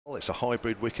Well, it's a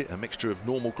hybrid wicket, a mixture of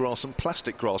normal grass and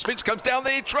plastic grass. Vince comes down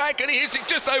the track and he hits it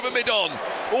just over mid-on.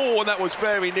 Oh, and that was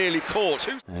very nearly caught.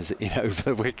 As in over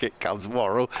the wicket comes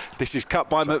Worrell. This is cut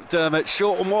by McDermott,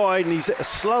 short and wide, and he's a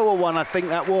slower one, I think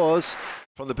that was.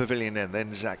 From the pavilion end,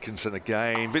 then Atkinson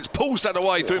again. Vince pulls that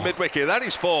away through mid-wicket. That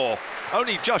is 4.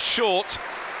 Only just short.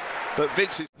 But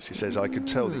Vince, she says, I can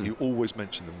tell that you always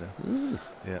mention them now.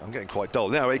 Yeah, I'm getting quite dull.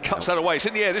 Now he cuts that away. It's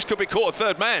in the air. This could be caught a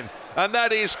third man. And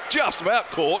that is just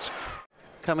about caught.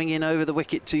 Coming in over the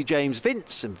wicket to James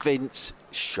Vince, and Vince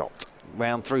shot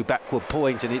round through backward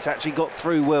point, and it's actually got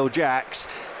through Will Jacks.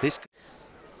 There's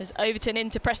Overton in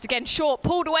to press again. Short,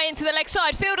 pulled away into the leg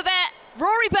side. Fielder there.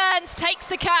 Rory Burns takes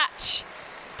the catch.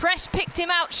 Press picked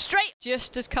him out straight.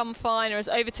 Just as come finer as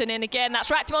Overton in again. That's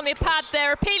racked him on the pad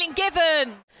there. Appealing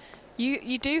given.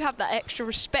 You do have that extra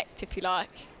respect, if you like.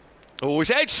 Oh, he's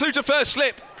edged through to first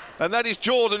slip. And that is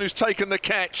Jordan who's taken the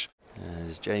catch.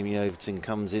 As Jamie Overton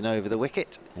comes in over the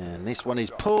wicket. And this one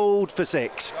is pulled for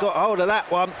 6. Got hold of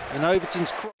that one. And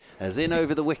Overton's... As in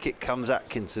over the wicket comes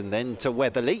Atkinson, then to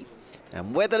Weatherly.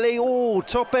 And Weatherly, oh,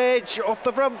 top edge off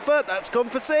the front foot. That's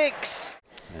gone for 6.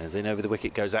 As in over the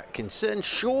wicket goes Atkinson,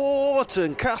 short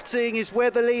and cutting is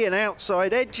Weatherly, and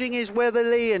outside edging is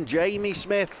Weatherly, and Jamie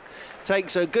Smith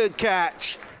takes a good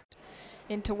catch.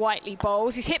 Into Whiteley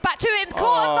bowls, he's hit back to him,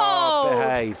 caught and bowled.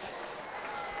 Behave.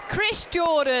 Chris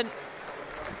Jordan,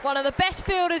 one of the best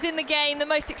fielders in the game, the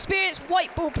most experienced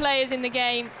white ball players in the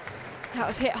game. That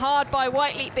was hit hard by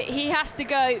Whiteley, but he has to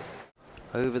go.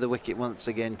 Over the wicket once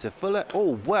again to Fuller.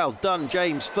 Oh, well done,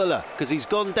 James Fuller, because he's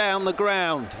gone down the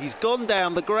ground. He's gone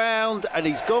down the ground and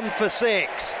he's gone for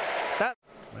 6.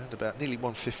 Round about nearly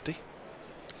 150.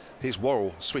 Here's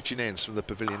Worrell switching ends from the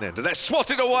pavilion end. And that's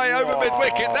swatted away over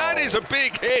mid-wicket. That is a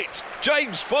big hit.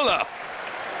 James Fuller.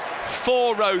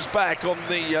 4 rows back on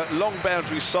the long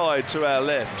boundary side to our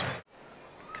left.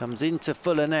 Comes into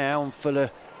Fuller now, and Fuller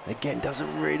again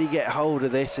doesn't really get hold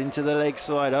of this into the leg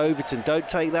side. Overton, don't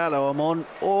take that arm on.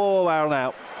 Oh,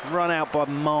 run out by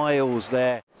miles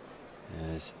there.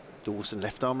 As Dawson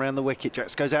left arm round the wicket.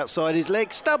 Jacks goes outside his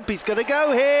leg stump. He's going to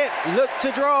go here. Look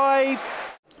to drive.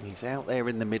 He's out there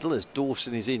in the middle as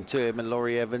Dawson is into him, and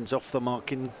Laurie Evans off the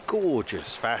mark in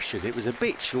gorgeous fashion. It was a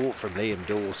bit short from Liam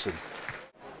Dawson.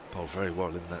 Bowled very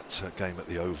well in that game at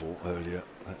the Oval earlier.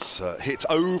 That's hit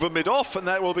over mid-off, and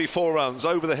that will be 4 runs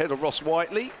over the head of Ross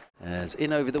Whiteley. As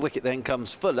in over the wicket then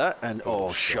comes Fuller, and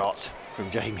shot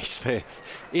from Jamie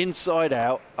Smith. Inside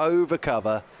out, over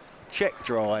cover, check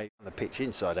drive. On the pitch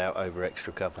inside out, over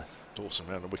extra cover. Dawson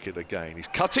round the wicket again. He's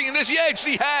cutting in as he edged.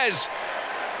 He has.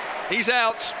 He's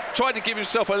out. Tried to give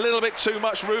himself a little bit too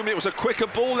much room. It was a quicker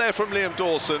ball there from Liam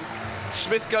Dawson.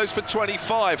 Smith goes for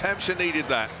 25. Hampshire needed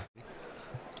that.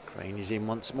 Crane is in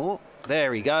once more.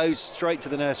 There he goes, straight to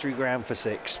the nursery ground for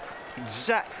 6.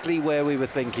 Exactly where we were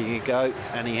thinking he'd go,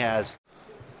 and he has.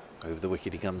 Over the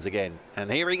wicket he comes again.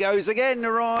 And here he goes again,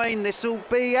 Narain. This'll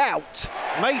be out.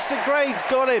 Mason Crane's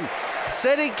got him.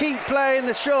 Said he'd keep playing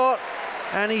the shot,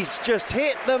 and he's just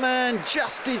hit the man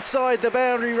just inside the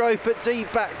boundary rope at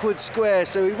deep backward square.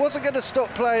 So he wasn't going to stop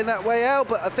playing that way out,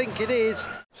 but I think it is.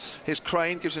 Here's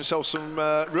Crane, gives himself some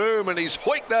room, and he's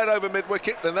hoiked that over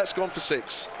mid-wicket, then that's gone for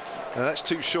 6. And that's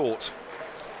too short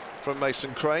from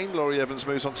Mason Crane. Laurie Evans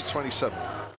moves on to 27.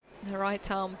 The right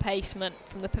arm pacement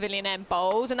from the pavilion end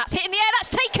bowls, and that's hit in the air, that's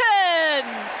taken!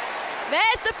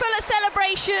 There's the Fuller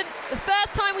celebration, the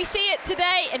first time we see it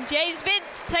today, and James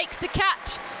Vince takes the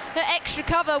catch at extra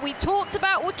cover. We talked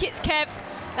about wickets, Kev.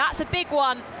 That's a big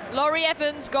one. Laurie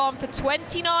Evans gone for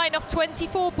 29 off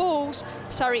 24 balls.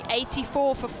 Surrey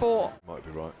 84 for 4. Might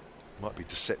be right. Might be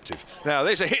deceptive. Now,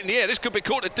 there's a hit in the air. This could be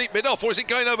caught at deep mid-off, or is it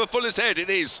going over Fuller's head?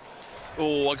 It is.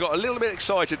 Oh, I got a little bit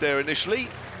excited there initially,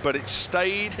 but it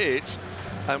stayed hit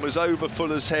and was over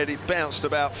Fuller's head. It bounced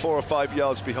about 4 or 5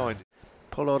 yards behind it.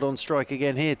 Pollard on strike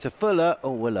again here to Fuller.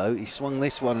 Oh, hello, he swung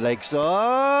this one leg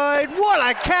side. What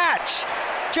a catch!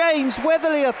 James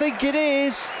Weatherly, I think it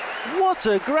is. What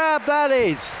a grab that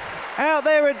is. Out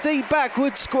there at deep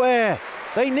backward square.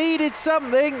 They needed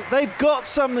something. They've got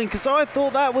something, because I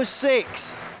thought that was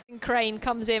 6. Crane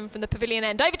comes in from the pavilion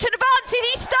end. Overton advances,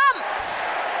 he stumped!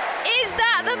 Is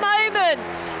that the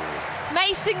moment?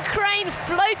 Mason Crane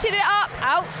floated it up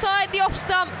outside the off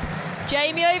stump.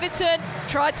 Jamie Overton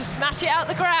tried to smash it out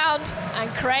the ground, and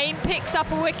Crane picks up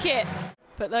a wicket.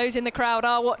 But those in the crowd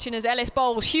are watching as Ellis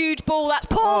bowls. Huge ball, that's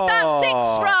pulled, that's 6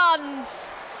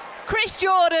 runs. Chris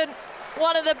Jordan,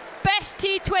 one of the best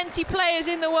T20 players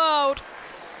in the world.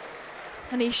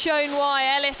 And he's shown why.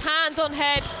 Ellis, hands on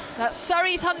head. That's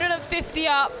Surrey's 150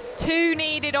 up. 2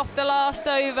 needed off the last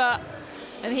over.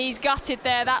 And he's gutted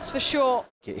there, that's for sure.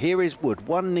 Here is Wood,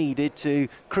 one needed to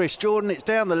Chris Jordan. It's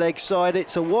down the leg side,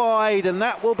 it's a wide, and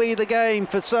that will be the game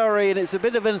for Surrey. And it's a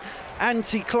bit of an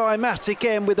anticlimactic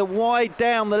end with a wide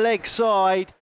down the leg side.